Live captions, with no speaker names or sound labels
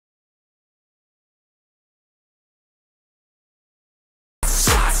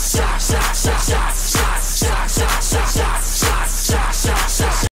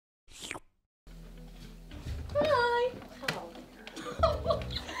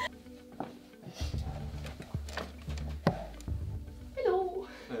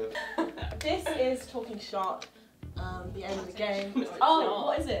talking shark. The end of the game. Oh,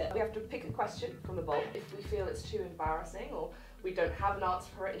 what is it? We have to pick a question from the bowl. If we feel it's too embarrassing or we don't have an answer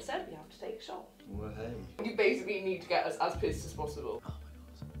for it, instead we have to take a shot. Well, hey. You basically need to get us as pissed as possible. Oh my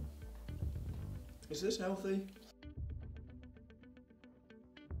god. Is this healthy?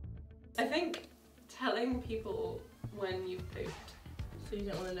 I think telling people when you've pooped. So you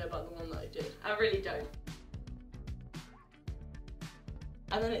don't want to know about the one that I did. I really don't.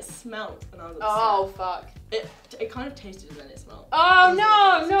 And then it smelt and I was upset. Oh fuck. It kind of tasted and then it smelled. Oh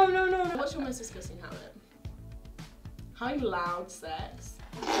no, no, no, no. What's your most disgusting habit? Having loud sex.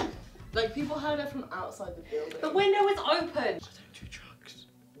 Like people heard it from outside the building. The window is open. I don't do drugs.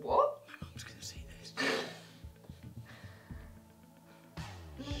 What? My mum's gonna see this.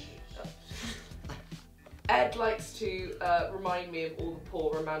 Ed likes to remind me of all the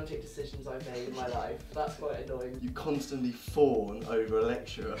poor romantic decisions I've made in my life. That's quite annoying. You constantly fawn over a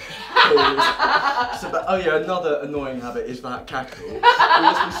lecturer. Oh yeah, another annoying habit is that cackle. You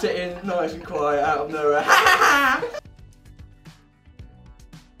just be sitting nice and quiet out of nowhere.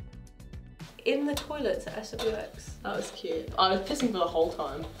 In the toilets at SWX. That was cute. I was pissing for the whole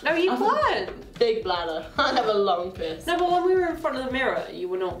time. No, you weren't. Big bladder. I have a long piss. No, but when we were in front of the mirror, you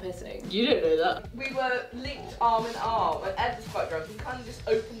were not pissing. You don't know that. We were linked arm in arm and Ed was quite drunk. He kind of just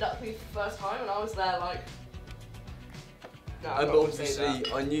opened up to me for the first time and I was there like... No, I'm And not gonna say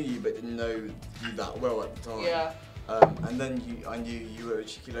obviously that. I knew you but didn't know you that well at the time. Yeah. And then I knew you were a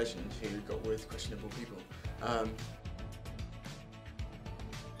cheeky legend who got with questionable people.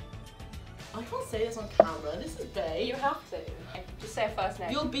 I can't say this on camera. This is vague. You have to. Just say a first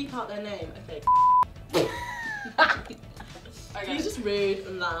name. You'll beep out their name. Okay. Okay. He's just rude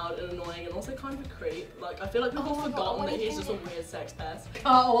and loud and annoying and also kind of a creep. Like I feel like people have forgotten that he's just a weird sex pest. Cut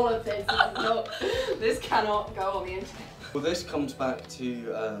all of this. This cannot go on the internet. Well, this comes back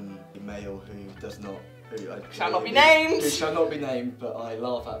to a male who does not. Shall not be named! Who shall not be named, but I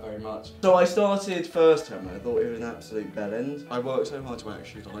laugh at very much. So I started first term and I thought it was an absolute bellend. I worked so hard to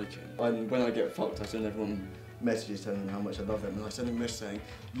actually like him. And when I get fucked, I send everyone messages telling them how much I love them. And I send them a message saying,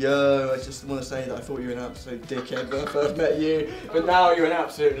 yo, I just want to say that I thought you were an absolute dickhead when I first met you, but now you're an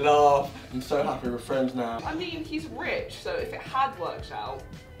absolute laugh. I'm so happy we're friends now. I mean, he's rich, so if it had worked out...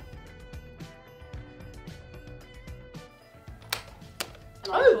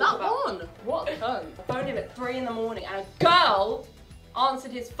 Oh, that one! What a cunt. I phoned him at 3 in the morning and a girl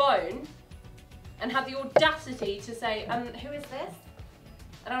answered his phone and had the audacity to say, who is this?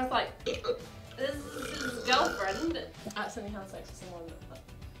 And I was like, this is his girlfriend. Accidentally had sex with someone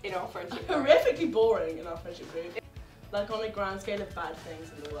In our friendship. horrifically boring in our friendship group. Like on a grand scale of bad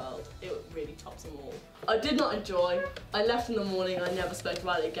things in the world, it really tops them all. I did not enjoy. I left in the morning, I never spoke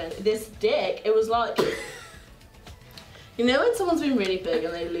about it again. This dick, it was like... You know when someone's been really big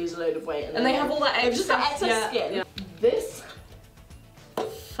and they lose a load of weight And they have all that extra, just that excess skin? Yeah. This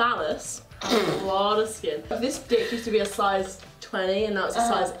phallus has a lot of skin. This dick used to be a size 20 and now it's a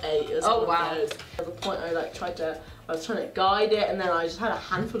size 8. It was Oh, one of wow. those. At the point I was trying to guide it and then I just had a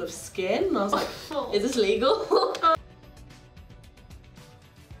handful of skin and I was like, is this legal?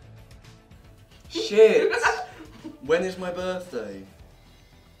 Shit! When is my birthday?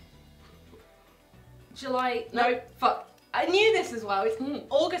 July, no, fuck. I knew this as well, it's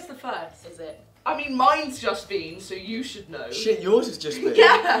August the 1st. Is it? I mean, mine's just been, so you should know. Shit, yours has just been.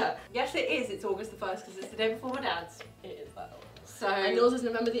 Yeah! Yes it is, it's August the 1st because it's the day before my dad's. It is that old. So... And yours is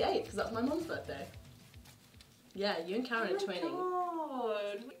November the 8th because that's my mum's birthday. Yeah, you and Karen are twinning. Oh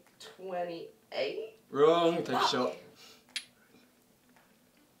my god. 28? Wrong, take a shot.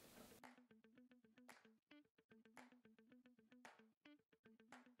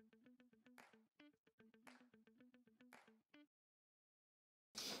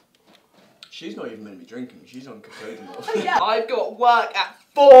 She's not even meant to be drinking, she's on cocodamol. Yeah. I've got work at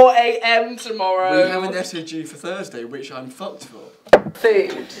 4 AM tomorrow. We have an SAG for Thursday, which I'm fucked for.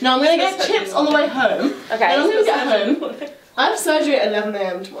 Food. No, I'm gonna get chips on the way home. Okay. And I'm gonna get home. I have surgery at 11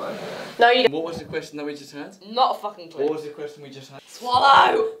 AM tomorrow. No, you don't. What was the question that we just had? Not a fucking clue. What was the question we just had?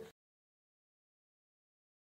 Swallow!